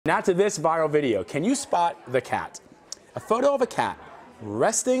Now to this viral video. Can you spot the cat? A photo of a cat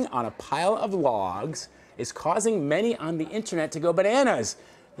resting on a pile of logs is causing many on the internet to go bananas.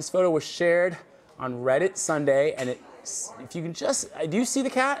 This photo was shared on Reddit Sunday, and if you can just, do you see the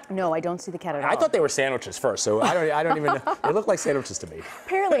cat? No, I don't see the cat at all. I thought they were sandwiches first, so I don't even know. They look like sandwiches to me.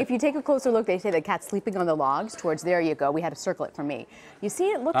 Apparently, if you take a closer look, they say the cat's sleeping on the logs towards, there you go. We had to circle it for me. You see,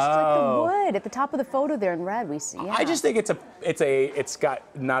 it looks like the wood at the top of the photo there in red. We see. Yeah. I just think it's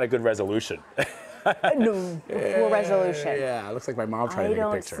got not a good resolution. No, poor resolution. Yeah, it looks like my mom trying to take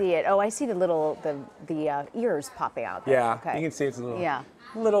a picture. I don't see it. Oh, I see the little, the ears popping out there. Yeah, okay. you can see it's a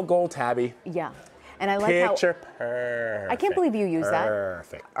little gold tabby. Yeah. And I like Picture perfect. I can't believe you use that.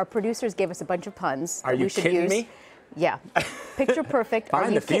 Perfect. Our producers gave us a bunch of puns. Are you kidding me? Yeah. Picture perfect.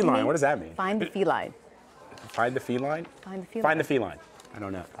 Find the feline. What does that mean? Find the feline. Find the feline? Find the feline. Find the feline. I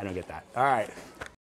don't know. I don't get that. All right.